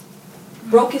twice,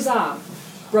 broke his arm,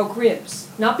 broke ribs.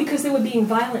 Not because they were being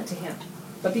violent to him,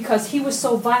 but because he was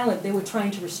so violent they were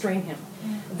trying to restrain him.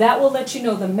 That will let you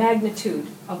know the magnitude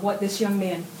of what this young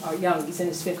man, or young, he's in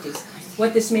his 50s,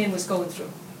 what this man was going through.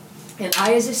 And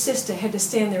I, as his sister, had to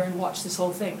stand there and watch this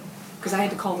whole thing, because I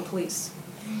had to call the police.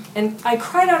 And I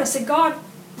cried out, I said, God,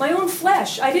 my own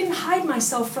flesh, I didn't hide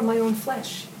myself from my own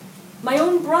flesh. My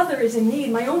own brother is in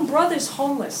need. My own brother's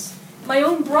homeless. My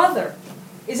own brother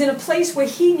is in a place where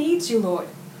he needs you, Lord.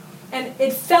 And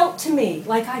it felt to me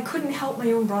like I couldn't help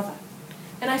my own brother.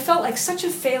 And I felt like such a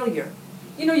failure.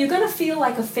 You know, you're going to feel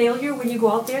like a failure when you go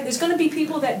out there. There's going to be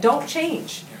people that don't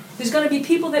change. There's going to be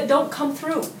people that don't come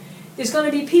through. There's going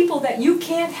to be people that you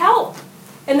can't help.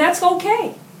 And that's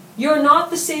okay. You're not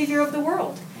the savior of the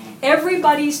world.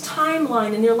 Everybody's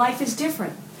timeline in their life is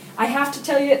different. I have to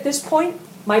tell you at this point,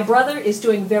 my brother is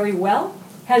doing very well,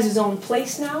 has his own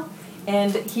place now,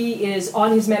 and he is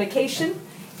on his medication,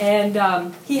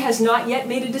 and he has not yet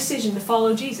made a decision to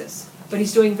follow Jesus, but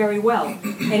he's doing very well.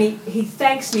 And he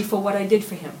thanks me for what I did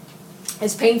for him,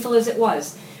 as painful as it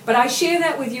was. But I share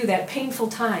that with you, that painful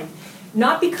time,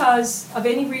 not because of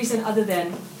any reason other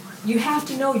than you have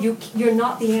to know you're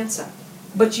not the answer,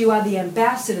 but you are the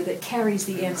ambassador that carries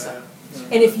the answer.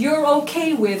 And if you're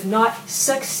okay with not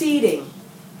succeeding,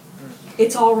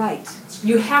 it's all right.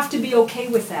 You have to be okay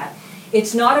with that.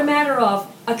 It's not a matter of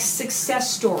a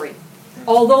success story.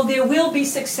 Although there will be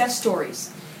success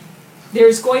stories,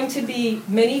 there's going to be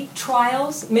many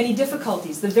trials, many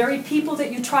difficulties. The very people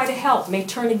that you try to help may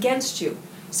turn against you,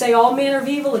 say all manner of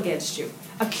evil against you,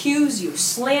 accuse you,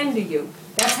 slander you.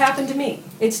 That's happened to me.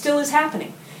 It still is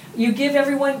happening. You give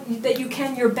everyone that you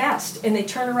can your best, and they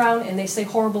turn around and they say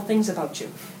horrible things about you.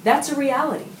 That's a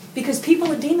reality, because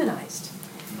people are demonized.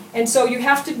 And so you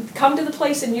have to come to the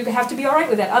place and you have to be all right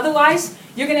with that. Otherwise,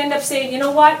 you're going to end up saying, you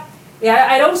know what? Yeah,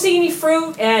 I don't see any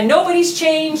fruit, and nobody's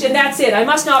changed, and that's it. I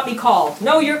must not be called.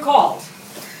 No, you're called.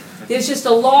 There's just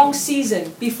a long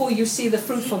season before you see the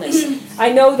fruitfulness.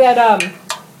 I know that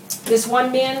this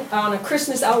one man on a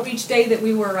Christmas outreach day that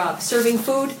we were serving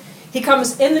food, he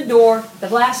comes in the door the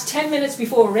last 10 minutes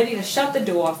before we're ready to shut the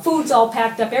door. Food's all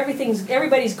packed up.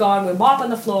 Everybody's gone. We're mopping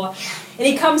the floor. And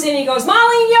he comes in and he goes,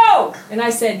 "Marlene Yeo!" And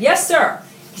I said, "Yes, sir."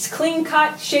 He's clean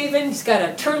cut, shaven. He's got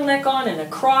a turtleneck on and a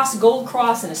cross, gold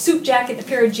cross, and a suit jacket and a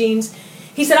pair of jeans.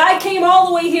 He said, "I came all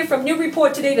the way here from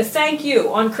Newburyport today to thank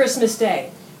you on Christmas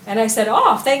Day." And I said,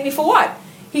 "Oh, thank me for what?"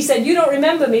 He said, "You don't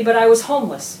remember me, but I was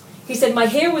homeless." He said, "My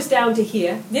hair was down to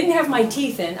here, didn't have my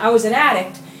teeth in, I was an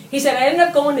addict." He said, "I ended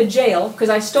up going to jail because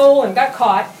I stole and got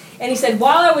caught." And he said,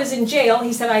 while I was in jail,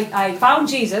 he said, I found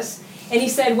Jesus. And he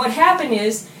said, what happened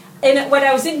is, and when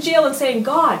I was in jail and saying,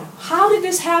 "God, how did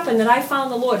this happen that I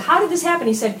found the Lord? How did this happen?"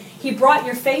 He said, "He brought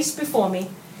your face before me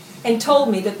and told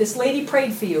me that this lady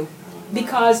prayed for you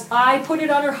because I put it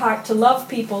on her heart to love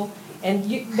people,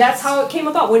 and that's how it came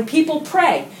about, when people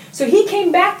pray." So he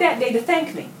came back that day to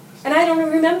thank me. And I don't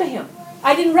remember him.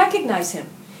 I didn't recognize him.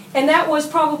 And that was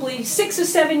probably 6 or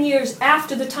 7 years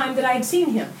after the time that I had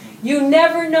seen him. You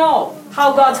never know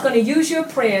how God's going to use your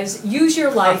prayers, use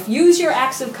your life, use your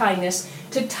acts of kindness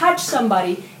to touch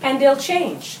somebody, and they'll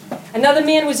change. Another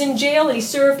man was in jail, and he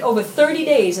served over 30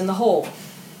 days in the hole.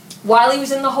 While he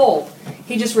was in the hole,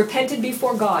 he just repented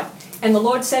before God. And the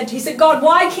Lord said, he said, "God,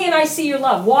 why can't I see your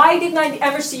love? Why didn't I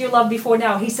ever see your love before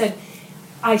now?" He said,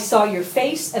 "I saw your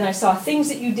face, and I saw things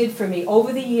that you did for me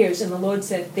over the years." And the Lord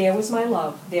said, "There was my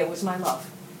love. There was my love."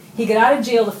 He got out of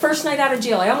jail. The first night out of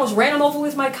jail, I almost ran him over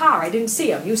with my car. I didn't see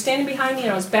him. He was standing behind me,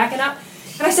 and I was backing up.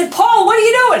 And I said, "Paul, what are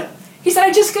you doing?" He said,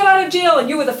 "I just got out of jail, and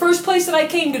you were the first place that I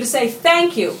came to say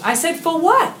thank you." I said, "For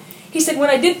what?" He said, "When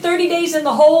I did 30 days in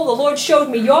the hole, the Lord showed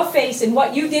me your face and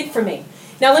what you did for me."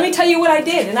 Now let me tell you what I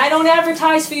did, and I don't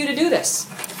advertise for you to do this.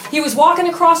 He was walking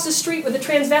across the street with a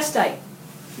transvestite.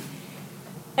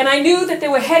 And I knew that they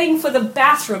were heading for the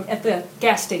bathroom at the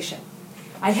gas station.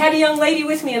 I had a young lady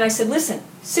with me, and I said, "Listen,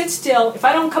 sit still. If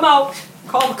I don't come out,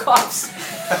 call the cops."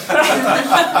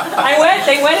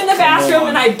 They went in the bathroom,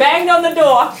 and I banged on the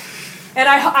door. And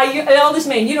I yelled, "This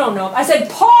man, you don't know." I said,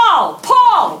 "Paul,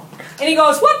 Paul." And he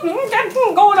goes, "What's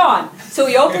going on?" So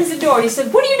he opens the door, and he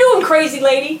said, "What are you doing, crazy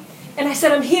lady?" And I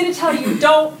said, "I'm here to tell you,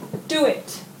 don't do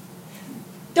it.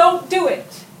 Don't do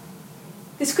it.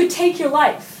 This could take your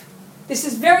life. This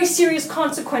is very serious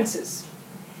consequences.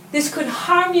 This could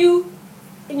harm you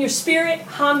in your spirit,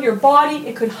 harm your body.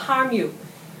 It could harm you.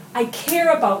 I care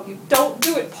about you. Don't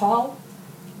do it, Paul.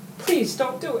 Please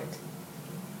don't do it."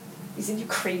 He said, "You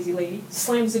crazy lady."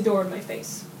 Slams the door in my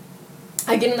face.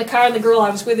 I get in the car, and the girl I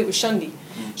was with, it was Shundi.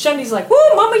 Shundi's like,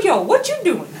 "Whoa, Mama Yo, what you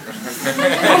doing?"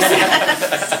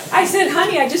 I said,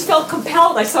 "Honey, I just felt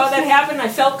compelled. I saw that happen. I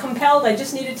felt compelled. I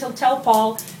just needed to tell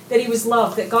Paul that he was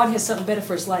loved, that God has something better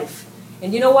for his life."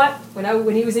 And you know what?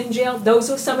 When he was in jail, those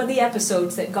were some of the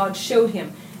episodes that God showed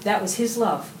him. That was his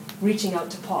love, reaching out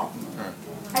to Paul.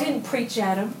 I didn't preach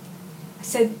at him. I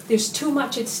said, "There's too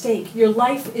much at stake. Your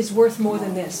life is worth more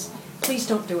than this. Please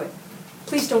don't do it.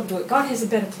 Please don't do it. God has a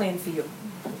better plan for you."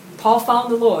 Paul found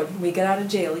the Lord. When we got out of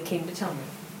jail, he came to tell me,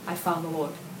 "I found the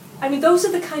Lord." I mean, those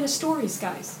are the kind of stories,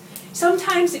 guys.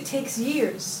 Sometimes it takes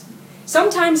years.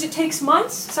 Sometimes it takes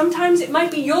months. Sometimes it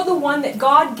might be you're the one that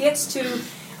God gets to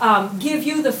give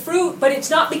you the fruit, but it's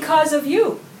not because of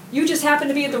you. You just happen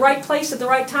to be at the right place at the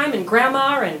right time, and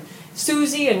Grandma and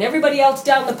Susie and everybody else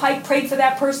down the pike prayed for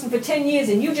that person for 10 years,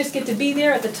 and you just get to be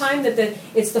there at the time that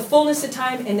it's the fullness of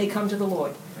time, and they come to the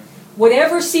Lord.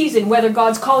 Whatever season, whether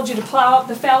God's called you to plow up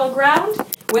the fallow ground,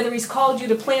 whether He's called you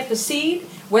to plant the seed,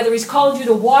 whether He's called you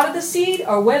to water the seed,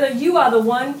 or whether you are the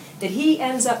one that He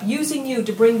ends up using you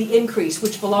to bring the increase,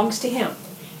 which belongs to Him.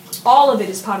 All of it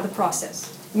is part of the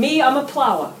process. Me, I'm a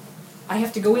plower. I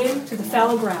have to go into the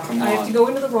fallow ground. I have to go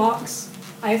into the rocks.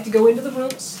 I have to go into the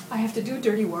roots. I have to do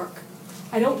dirty work.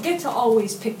 I don't get to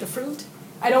always pick the fruit.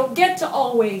 I don't get to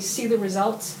always see the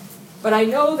results. But I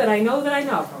know that I know that I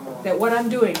know that what I'm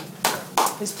doing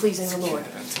is pleasing the Lord.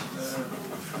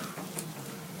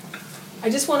 I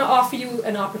just want to offer you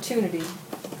an opportunity,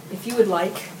 if you would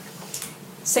like,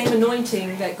 same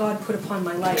anointing that God put upon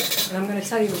my life. And I'm going to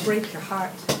tell you, it'll break your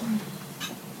heart.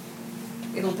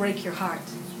 It'll break your heart.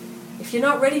 If you're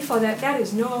not ready for that, that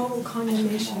is no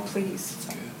condemnation, please.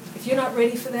 If you're not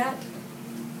ready for that,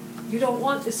 you don't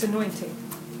want this anointing.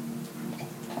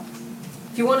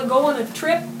 If you want to go on a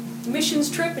trip, missions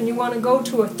trip, and you want to go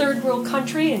to a third world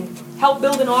country and help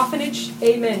build an orphanage,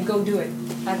 amen, go do it.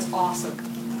 That's awesome.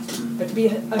 But to be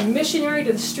a missionary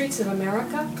to the streets of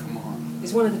America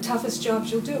is one of the toughest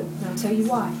jobs you'll do. And I'll tell you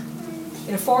why.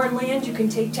 In a foreign land, you can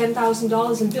take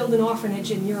 $10,000 and build an orphanage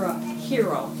and you're a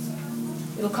hero.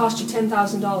 It'll cost you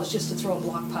 $10,000 just to throw a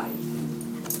block party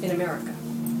in America.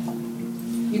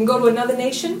 You can go to another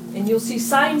nation and you'll see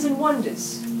signs and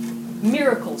wonders.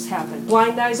 Miracles happen.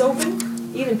 Blind eyes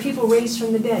open, even people raised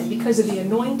from the dead because of the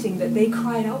anointing that they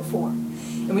cried out for.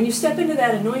 And when you step into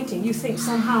that anointing, you think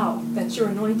somehow that's your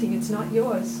anointing. It's not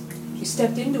yours. You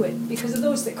stepped into it because of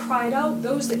those that cried out,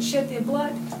 those that shed their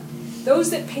blood, those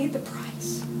that paid the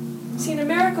price. See, in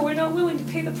America, we're not willing to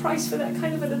pay the price for that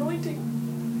kind of an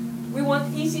anointing. We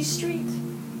want easy street.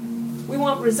 We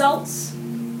want results.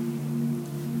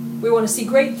 We want to see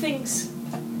great things,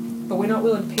 but we're not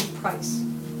willing to pay the price.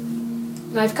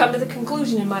 And I've come to the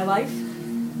conclusion in my life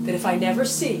that if I never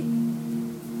see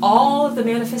all of the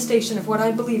manifestation of what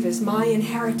I believe is my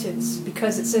inheritance,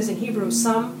 because it says in Hebrews,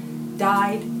 some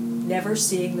died never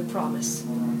seeing the promise,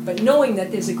 but knowing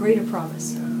that there's a greater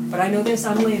promise. But I know this,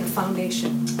 I'm laying a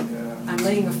foundation. I'm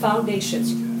laying a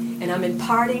foundation, and I'm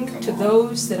imparting to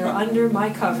those that are under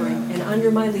my covering and under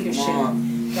my leadership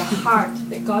the heart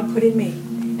that God put in me.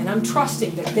 And I'm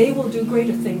trusting that they will do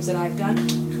greater things than I've done.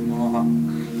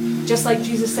 Just like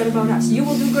Jesus said about us, you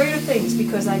will do greater things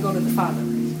because I go to the Father.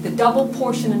 The double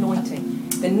portion anointing.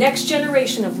 The next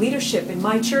generation of leadership in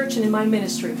my church and in my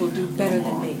ministry will do better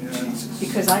than me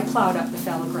because I plowed up the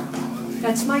fallow ground.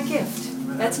 That's my gift.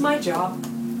 That's my job.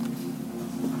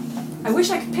 I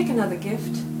wish I could pick another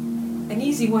gift. An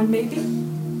easy one maybe.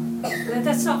 But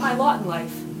that's not my lot in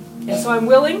life. And so I'm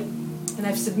willing, and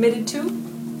I've submitted to,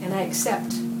 and I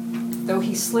accept. Though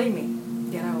He slay me,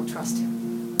 yet I will trust Him.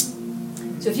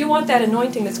 So if you want that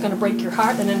anointing that's going to break your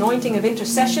heart, an anointing of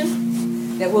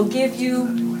intercession that will give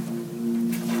you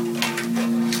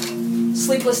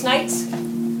sleepless nights,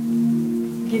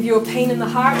 give you a pain in the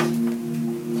heart,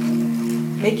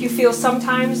 make you feel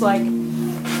sometimes like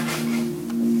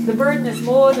the burden is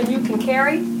more than you can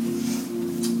carry,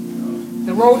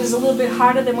 the road is a little bit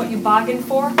harder than what you bargained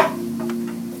for.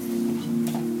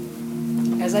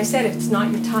 As I said, if it's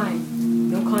not your time,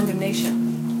 no condemnation.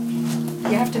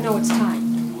 You have to know it's time.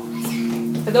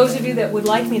 For those of you that would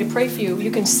like me to pray for you,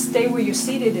 you can stay where you're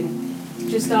seated and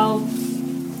just I'll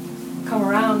come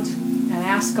around and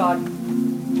ask God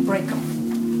to break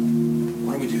them.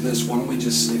 Why don't we do this? Why don't we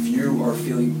just, if you are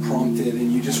feeling prompted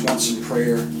and you just want some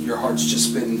prayer, your heart's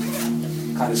just been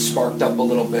kind of sparked up a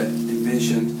little bit,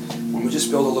 envisioned, why don't we just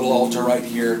build a little altar right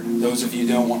here? Those of you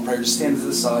who don't want prayer, just stand to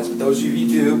the sides. But those of you who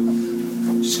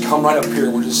do, just come right up here.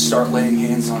 We'll just start laying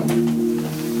hands on you.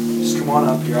 Just come on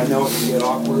up here. I know it can get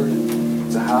awkward.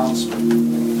 It's a house, but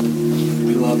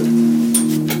we love it.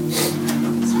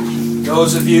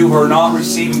 Those of you who are not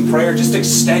receiving prayer, just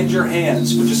extend your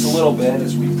hands for just a little bit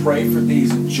as we pray for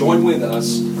these and join with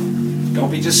us.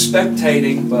 Don't be just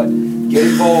spectating, but get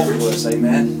involved with us.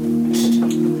 Amen.